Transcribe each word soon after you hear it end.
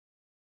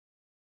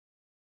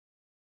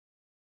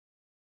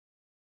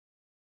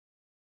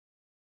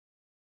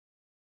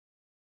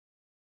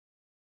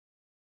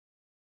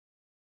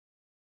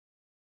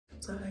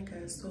So hi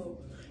guys, so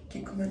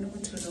keep coming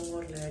to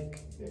more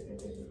like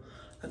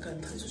I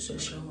can touch a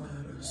shower.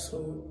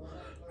 So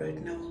right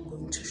now I'm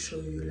going to show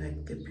you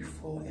like the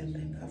before and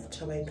then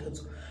after.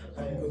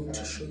 I'm going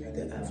to show you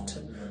the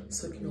after.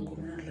 So you know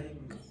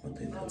like what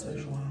the thoughts are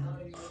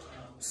wrong.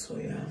 So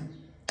yeah,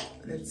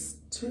 let's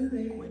do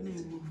it. When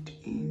I moved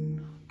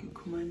in,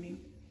 Kikumani,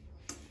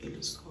 it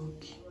is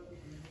okay.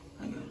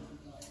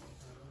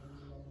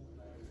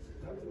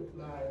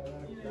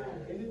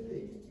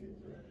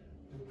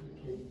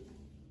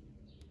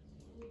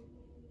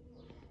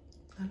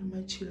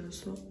 I'm chill,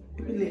 so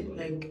really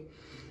like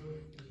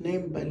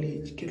name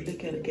ballet. Get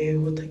like a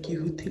hotaki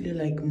hoteli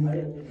like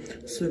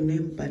more. So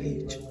name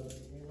ballet.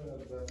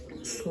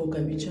 So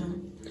Gavicha,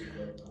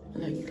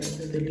 like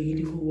the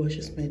lady who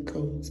washes my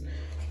clothes,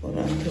 or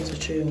I'm going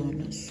to show you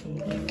on. So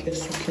like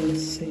as you can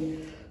see,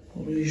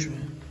 usual.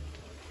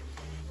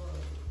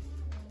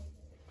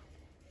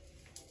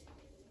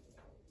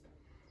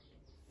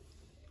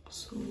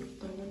 So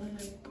I wanna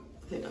like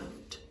the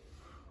aft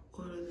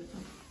or the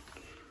aft.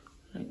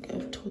 Like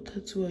I've taught her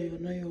to you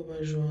know you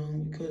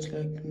wrong because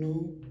like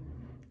no,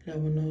 I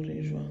wanna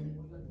wrong.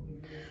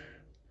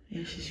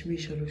 Yeah, she's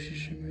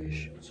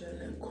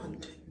like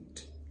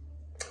content.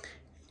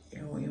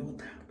 You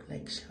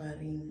like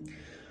showering,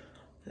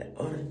 like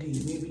already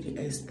maybe the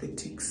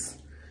aesthetics,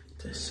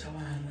 just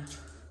shower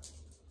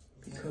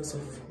because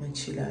of my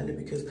chilale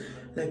because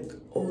like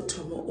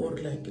autumn or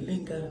like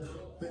linger.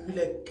 Maybe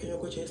like can you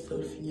go just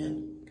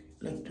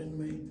like don't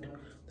mind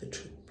the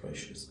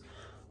toothbrushes.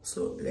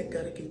 So like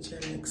gotta get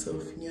like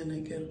self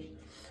again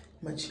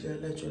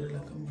machila like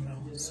I'm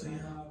around. So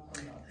yeah,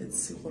 let's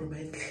see what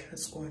my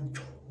class going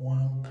to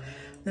wow.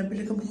 Now be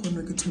like I'm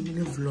gonna get to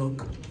a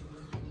vlog.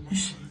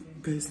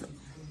 Guys,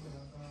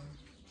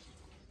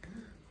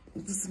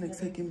 this is next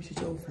time I'm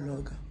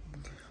vlog.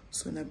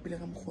 So now be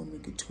like I'm gonna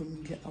get to a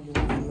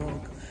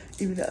vlog.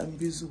 Even I'm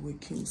busy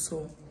working,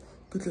 so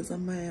because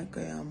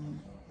I'm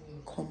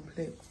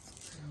complex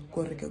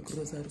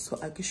grocery, so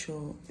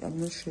I'm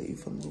not sure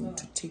if I'm going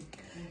to take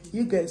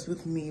you guys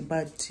with me,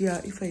 but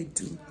yeah, if I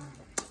do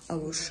I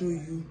will show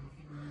you.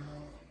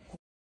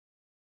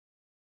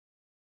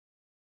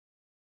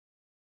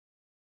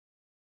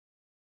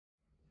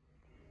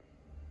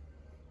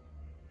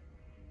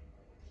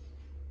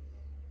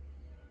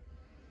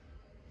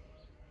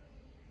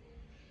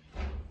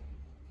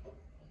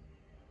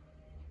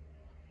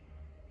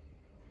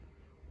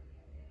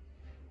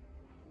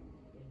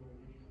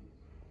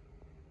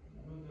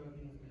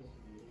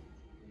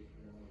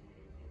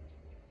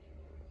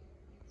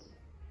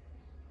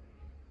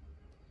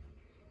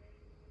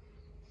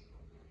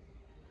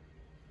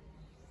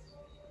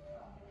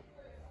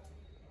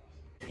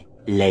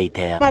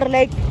 Later. But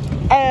like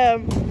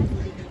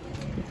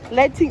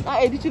lighting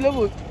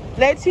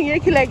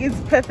lighting like it's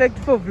perfect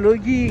for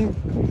vlogging.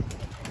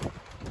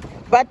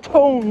 But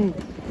tone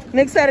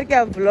next time I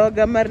vlog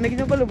but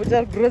nekinyoko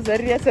lobuta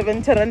grocery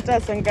 70 rand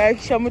sanga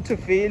shamu to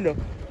filo.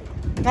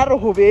 Naro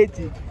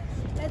hobeti.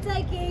 That's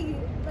okay.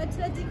 But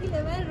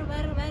particularly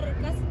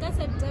when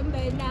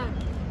September now,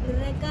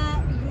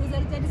 reka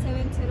grocery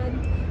 37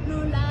 rand no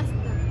last.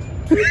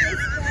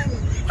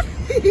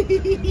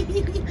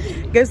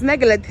 Guys,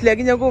 nagala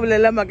tilagnya ko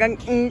bulela makang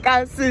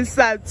nka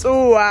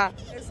sisatsuwa.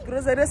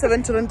 Grocery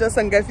 70 rand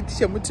sanga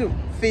fitisha mutu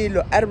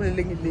filo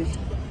arabulele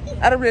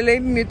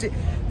ngiti.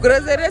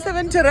 Grocery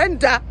 70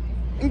 rand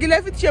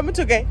ngile fitisha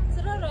mutu kai.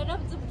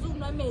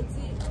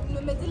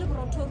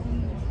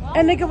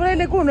 And I can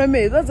really go no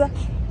me. That's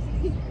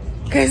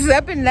because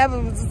I've been never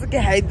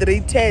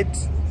hydrated.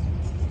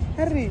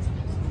 Hurry.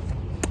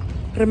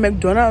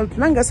 McDonald's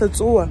nanga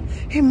satsuwa.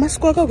 Hey,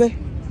 maskwa ka okay.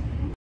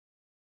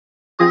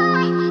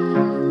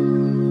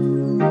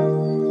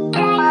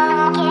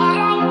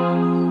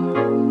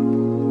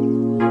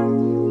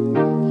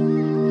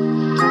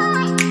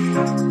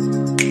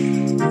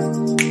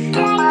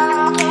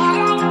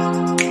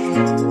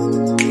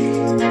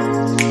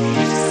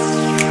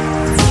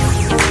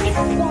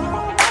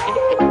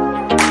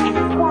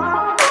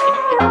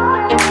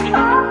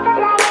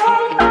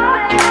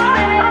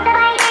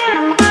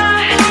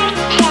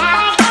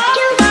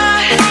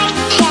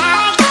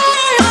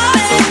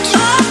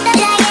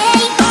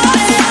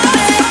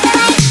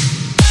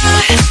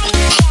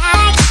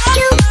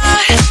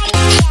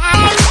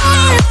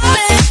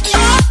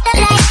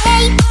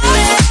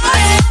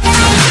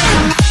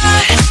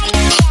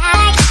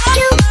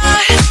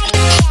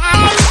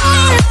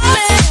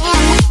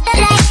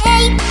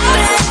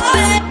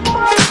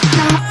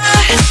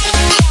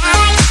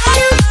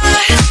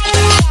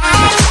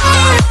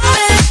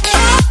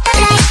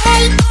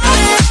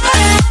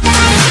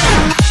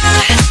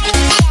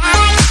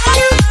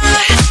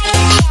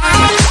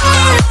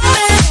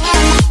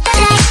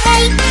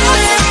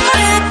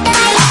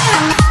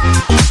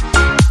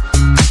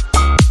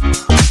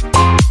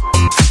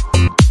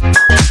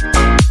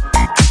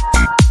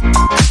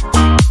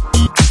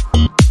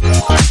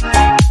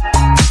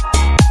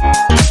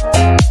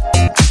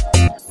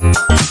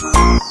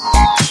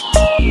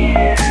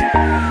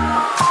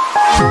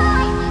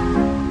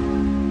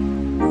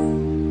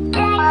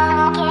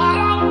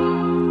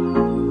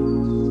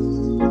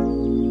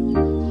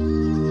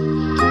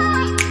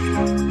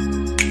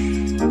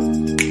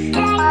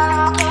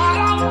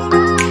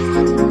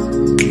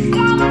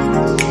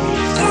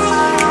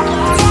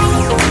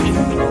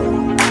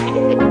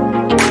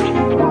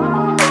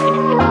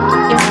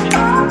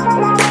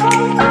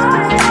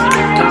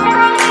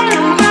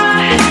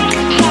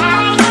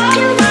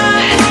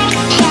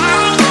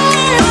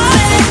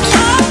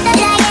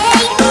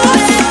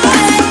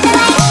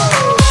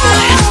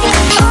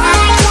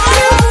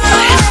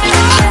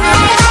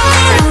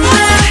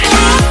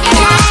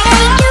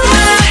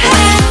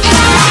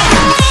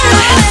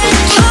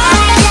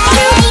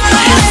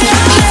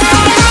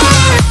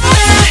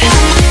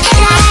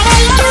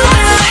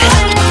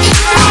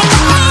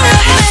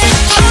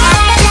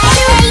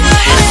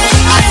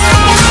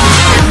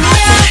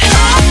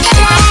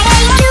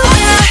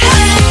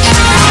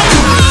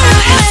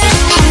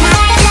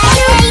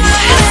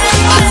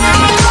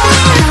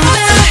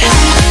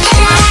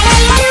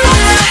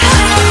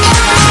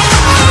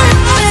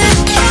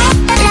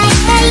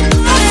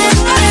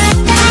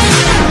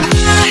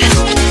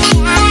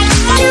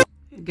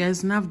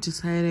 Guys, now I've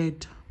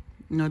decided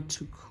not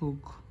to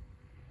cook.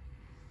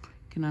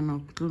 Can I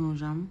not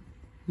jam?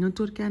 Not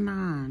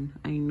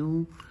I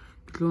know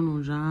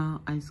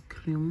ice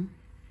cream,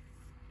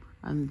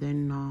 and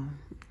then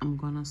I'm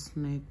gonna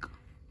snack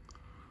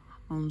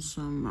on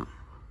some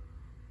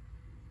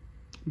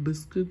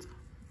biscuits,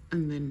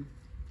 and then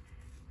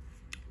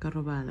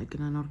karobala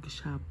can I not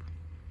sharp.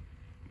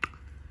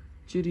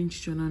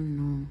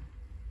 No.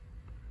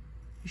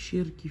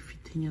 Share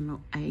gifting, you know,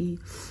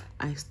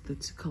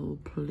 aesthetical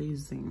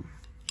pleasing.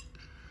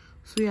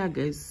 So yeah,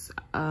 guys,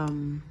 I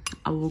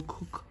will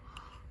cook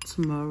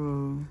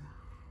tomorrow.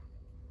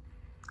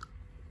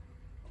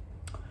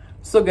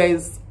 So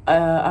guys,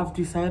 I've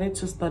decided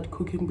to start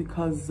cooking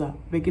because so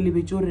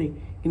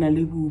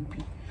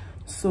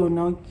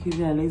now I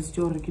realize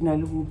like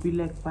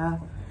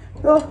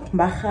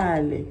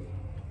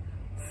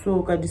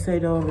so I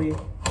decided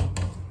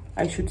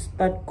I should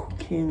start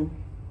cooking.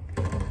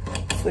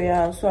 So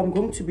yeah, so I'm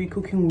going to be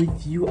cooking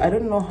with you. I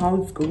don't know how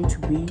it's going to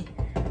be,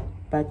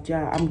 but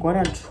yeah, I'm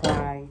gonna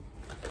try.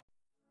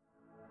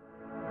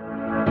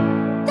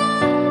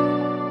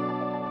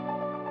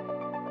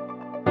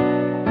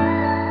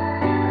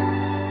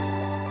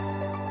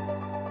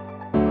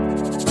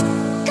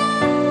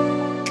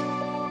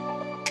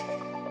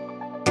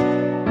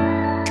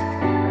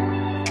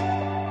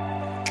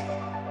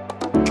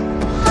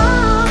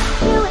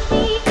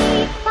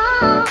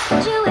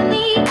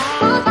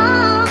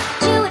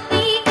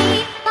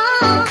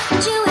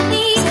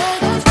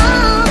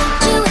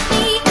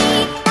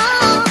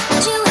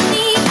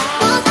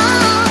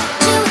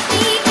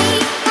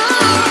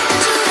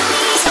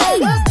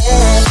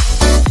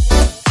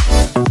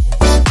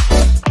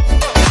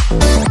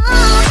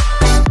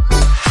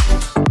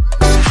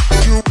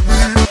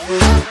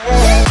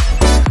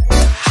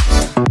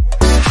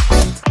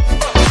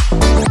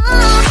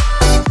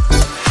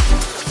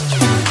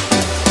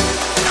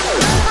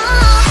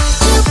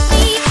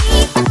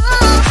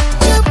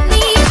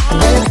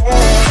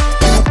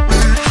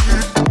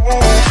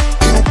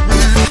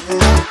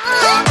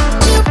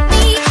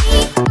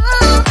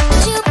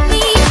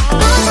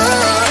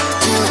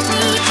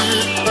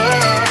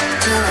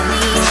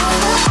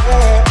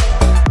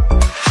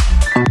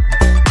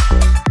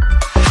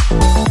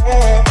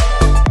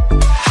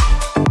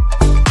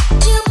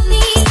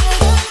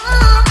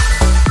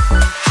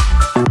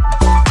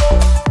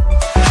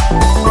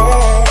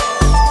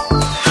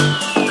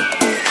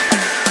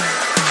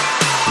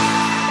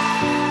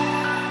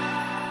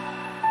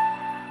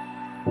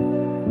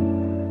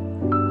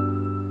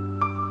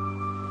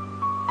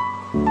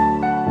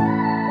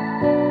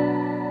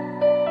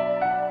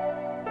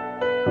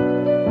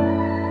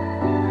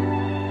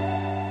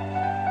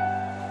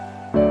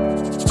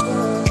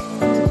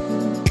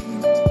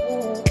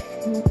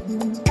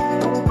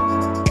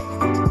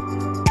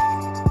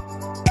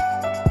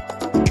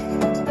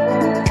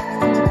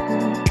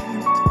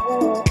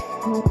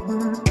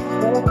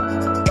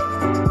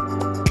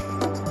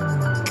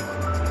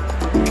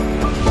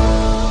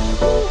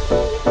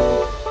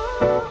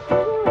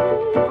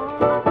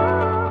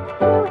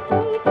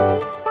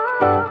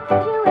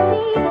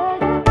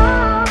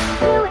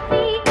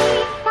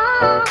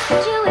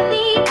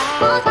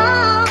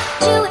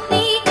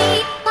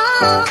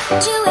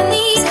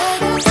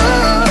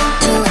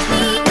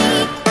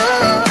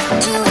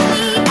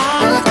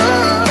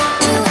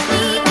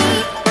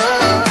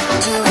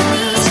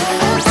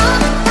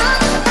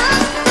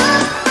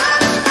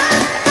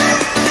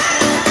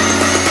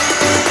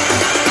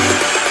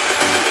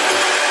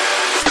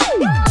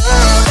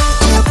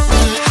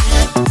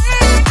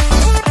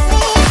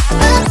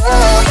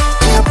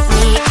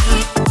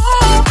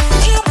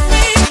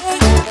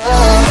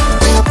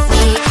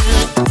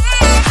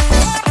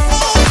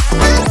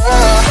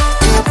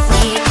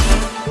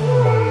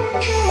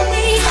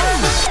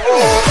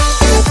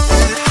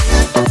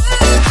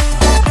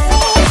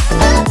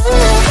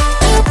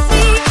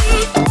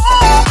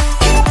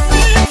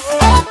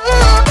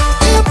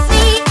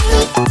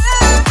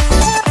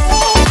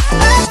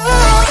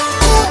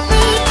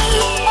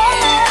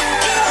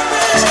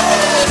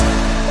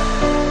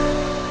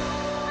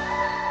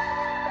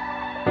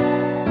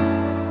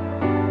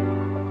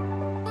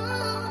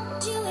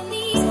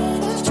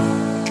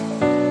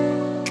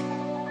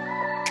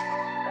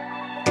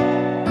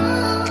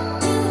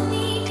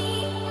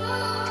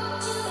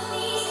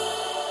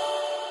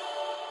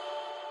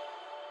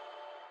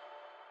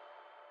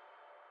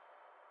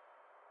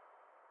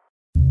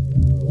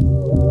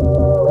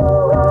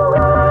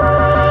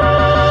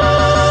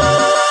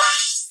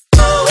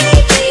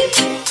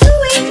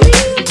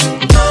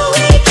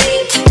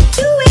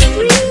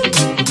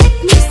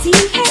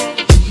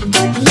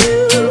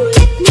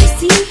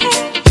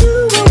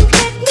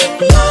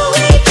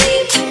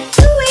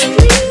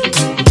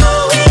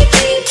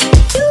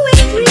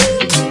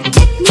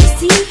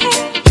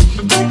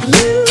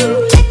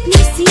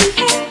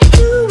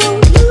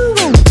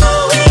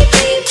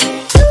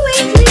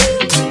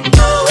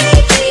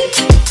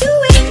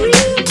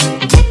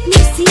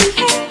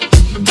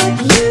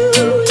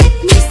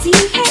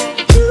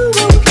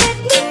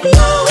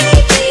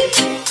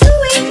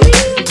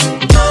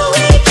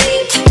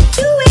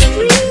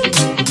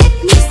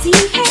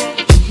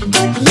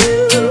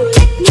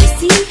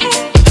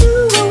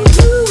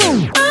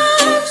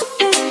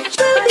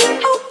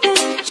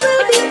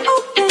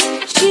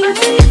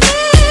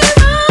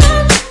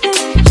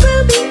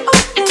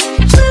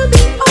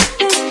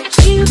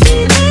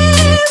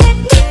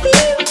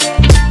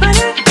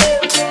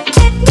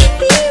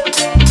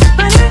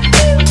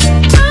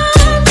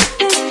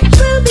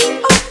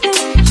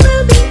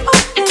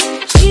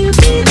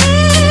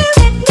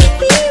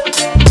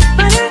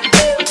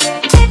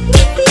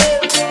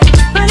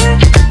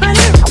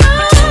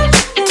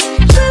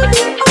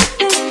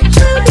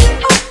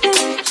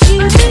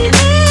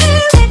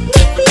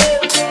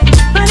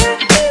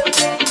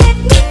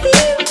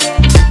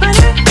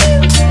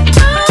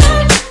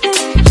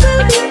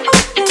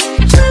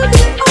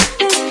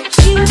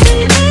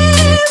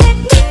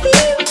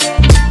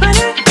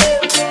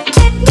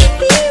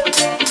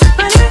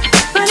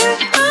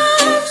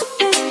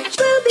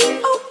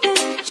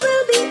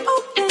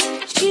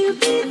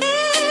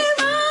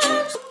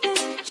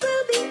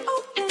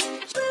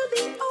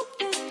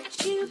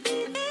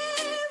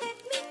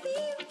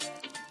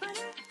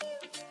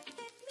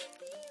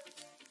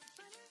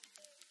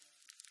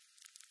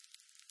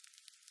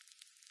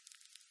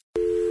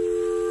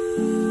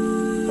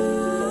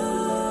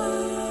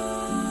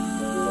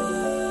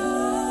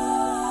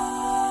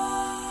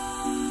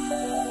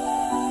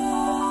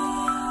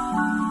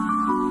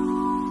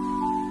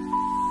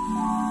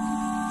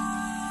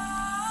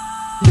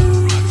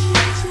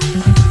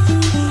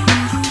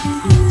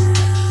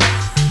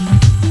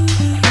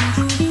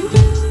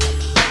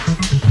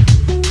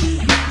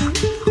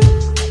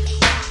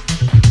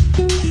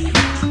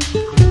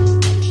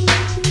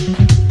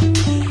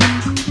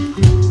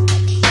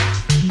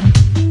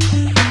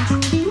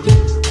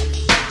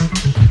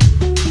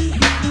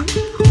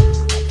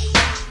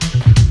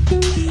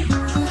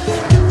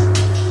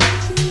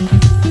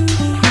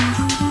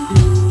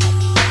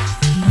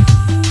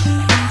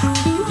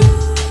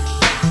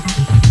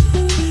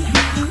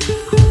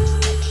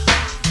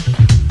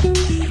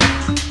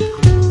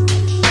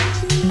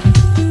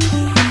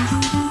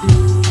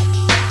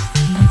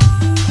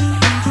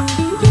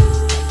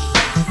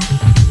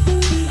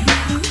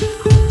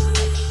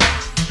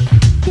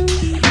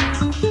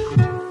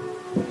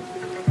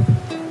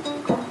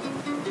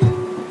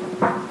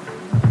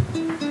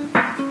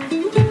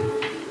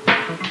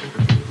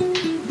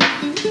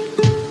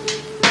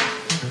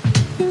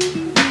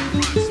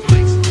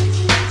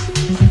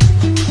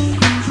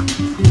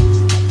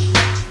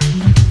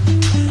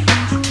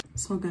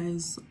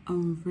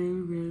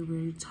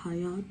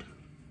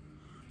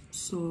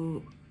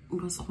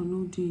 nka se kgone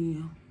ho di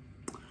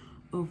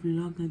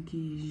vlog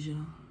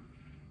again.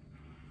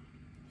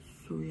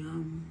 So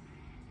yeah,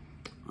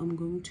 I'm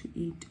going to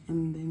eat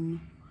and then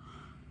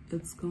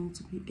it's going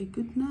to be a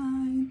good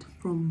night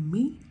from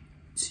me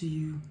to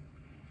you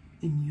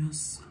and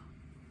yours.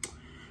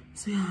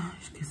 So yeah,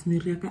 guys,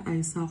 Miriaka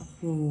Aisa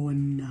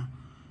Hona.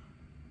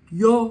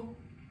 Yo,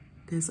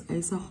 guys,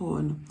 Aisa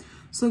Hona.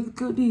 So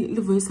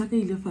the voice I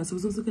can fast.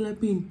 So I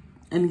pin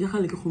and get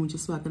like a home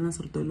just so I can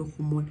answer the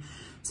local.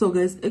 So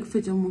guys, it's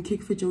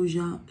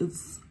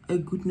a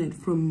good night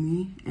from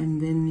me,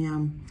 and then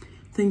yeah.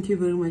 Thank you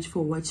very much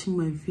for watching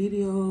my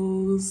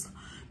videos.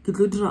 Get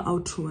the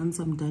outro once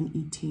I'm done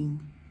eating.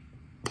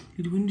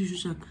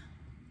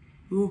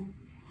 Oh,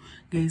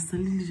 guys,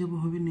 let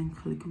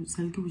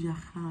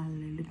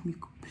me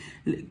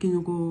can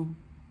you go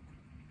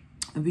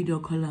a video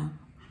caller?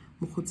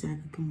 I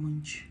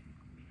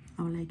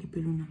will like a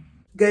peluna.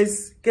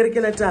 Guys,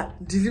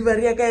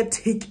 delivery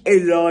take a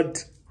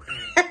lot.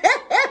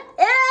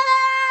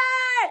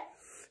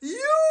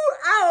 You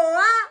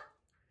are.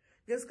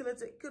 Guys, can I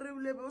take a